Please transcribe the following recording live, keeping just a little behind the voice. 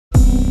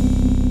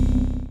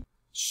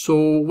So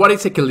what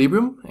is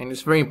equilibrium? And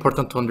it's very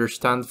important to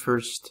understand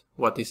first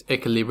what is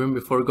equilibrium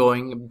before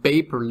going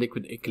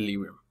vapor-liquid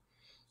equilibrium.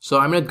 So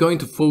I'm not going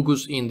to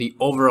focus in the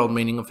overall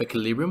meaning of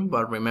equilibrium,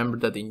 but remember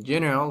that in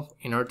general,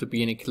 in order to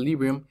be in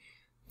equilibrium,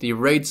 the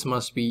rates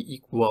must be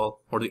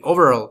equal, or the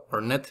overall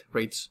or net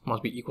rates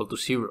must be equal to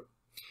 0.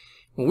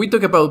 When we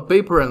talk about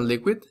vapor and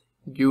liquid,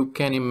 you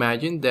can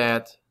imagine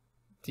that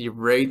the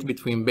rate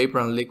between vapor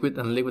and liquid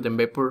and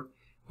vapor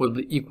will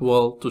be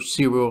equal to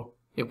 0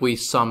 if we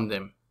sum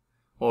them,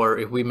 or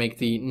if we make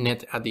the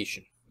net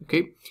addition.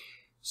 Okay,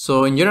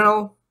 so in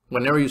general,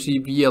 whenever you see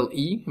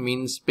VLE, it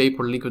means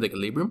vapor-liquid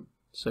equilibrium.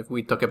 So if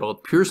we talk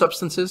about pure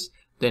substances,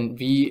 then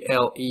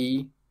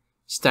VLE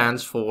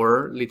stands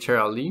for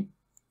literally,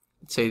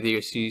 let's say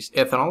this is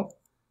ethanol,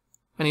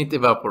 and it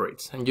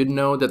evaporates. And you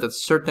know that at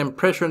certain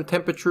pressure and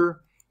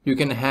temperature, you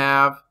can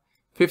have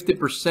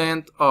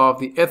 50% of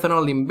the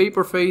ethanol in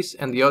vapor phase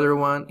and the other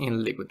one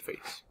in liquid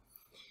phase.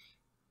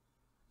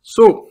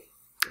 So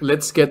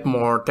let's get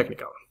more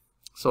technical.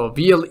 So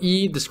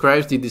VLE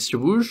describes the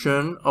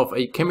distribution of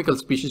a chemical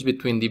species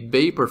between the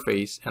vapor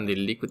phase and the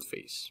liquid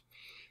phase.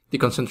 The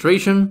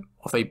concentration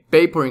of a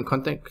vapor in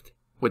contact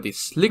with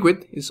its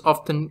liquid is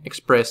often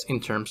expressed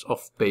in terms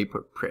of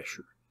vapor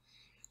pressure.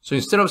 So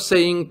instead of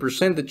saying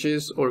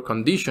percentages or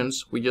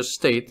conditions, we just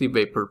state the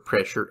vapor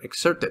pressure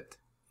exerted,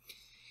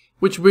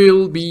 which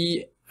will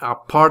be a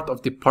part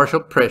of the partial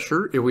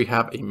pressure if we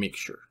have a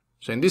mixture.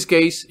 So in this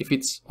case, if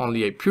it's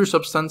only a pure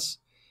substance,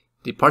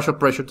 the partial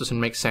pressure doesn't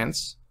make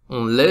sense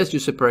unless you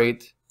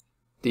separate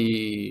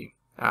the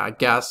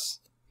gas,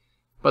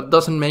 but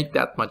doesn't make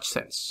that much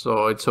sense.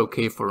 So it's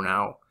okay for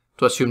now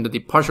to assume that the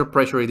partial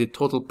pressure is the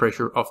total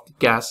pressure of the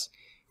gas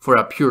for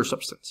a pure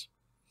substance.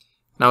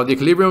 Now the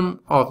equilibrium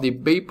of the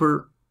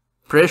vapor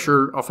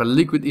pressure of a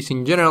liquid is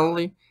in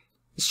generally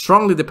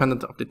strongly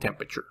dependent on the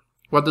temperature.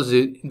 What does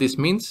this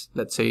mean?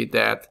 Let's say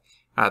that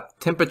at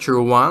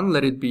temperature 1,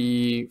 let it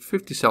be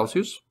 50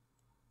 Celsius.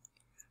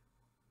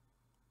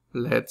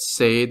 Let's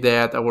say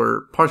that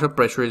our partial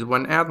pressure is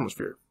 1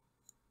 atmosphere.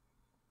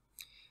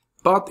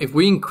 But if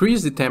we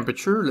increase the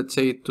temperature, let's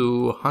say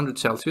to 100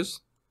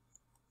 Celsius,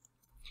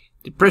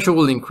 the pressure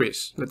will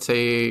increase, let's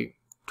say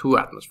 2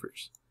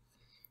 atmospheres.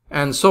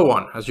 And so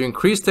on. As you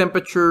increase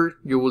temperature,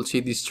 you will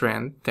see this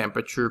trend,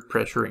 temperature,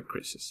 pressure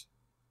increases.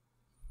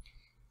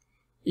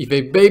 If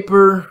a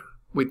vapor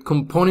with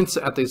components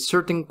at a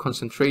certain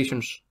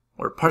concentrations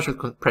or partial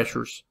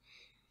pressures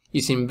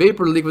is in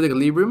vapor-liquid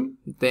equilibrium,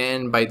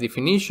 then by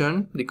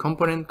definition, the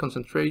component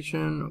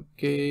concentration,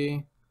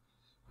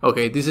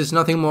 okay, this is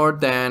nothing more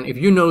than, if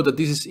you know that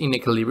this is in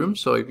equilibrium,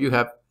 so if you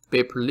have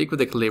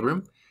vapor-liquid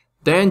equilibrium,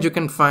 then you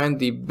can find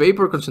the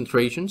vapor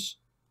concentrations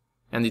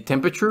and the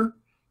temperature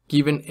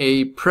given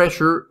a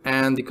pressure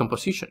and the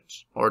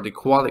compositions or the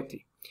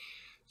quality.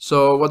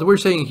 So what we're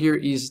saying here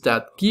is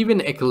that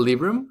given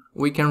equilibrium,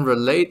 we can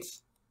relate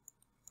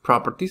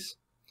properties.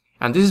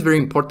 And this is very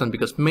important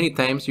because many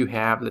times you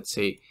have, let's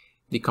say,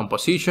 the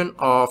composition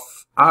of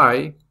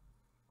I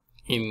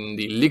in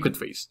the liquid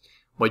phase,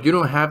 but you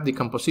don't have the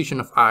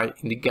composition of I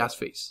in the gas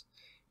phase.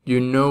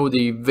 You know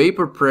the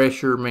vapor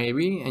pressure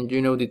maybe, and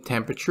you know the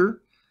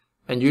temperature,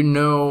 and you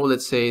know,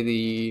 let's say,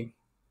 the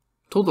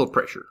total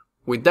pressure.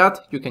 With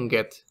that, you can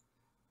get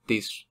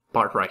this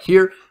part right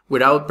here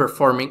without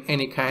performing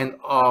any kind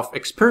of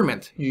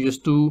experiment. You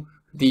just do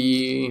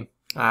the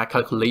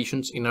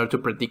calculations in order to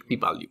predict the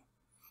value.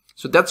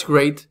 So that's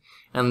great,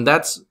 and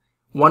that's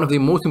one of the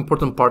most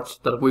important parts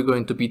that we're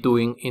going to be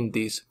doing in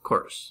this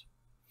course.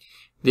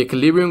 The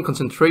equilibrium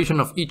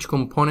concentration of each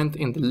component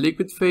in the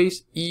liquid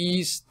phase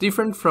is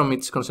different from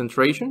its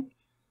concentration.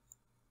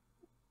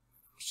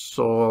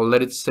 So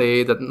let it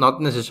say that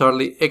not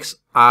necessarily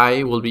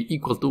xi will be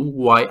equal to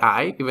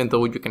yi, even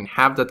though you can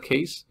have that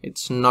case.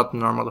 It's not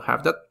normal to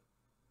have that.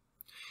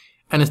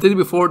 And as stated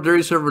before, there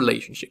is a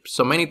relationship.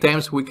 So many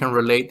times we can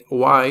relate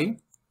y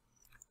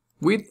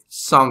with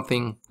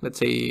something, let's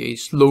say a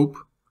slope,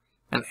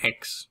 and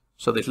x.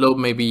 So the slope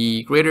may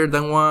be greater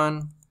than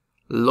 1,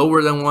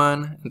 lower than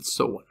 1, and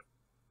so on.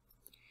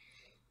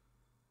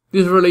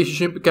 This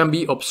relationship can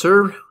be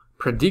observed,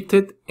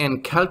 predicted,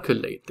 and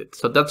calculated.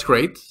 So that's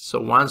great.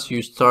 So once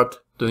you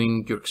start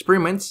doing your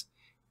experiments,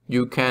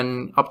 you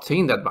can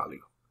obtain that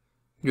value.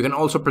 You can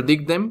also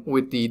predict them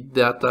with the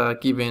data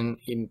given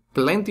in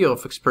plenty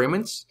of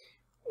experiments,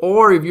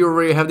 or if you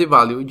already have the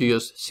value, you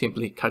just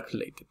simply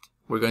calculate it.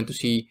 We're going to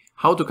see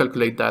how to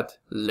calculate that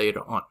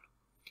later on.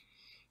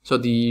 So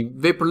the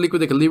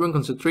vapor-liquid equilibrium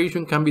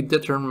concentration can be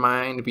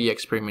determined via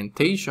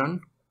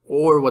experimentation,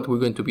 or what we're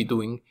going to be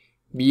doing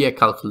via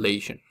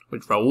calculation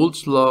with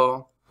Raoult's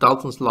law,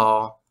 Dalton's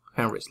law,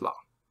 Henry's law.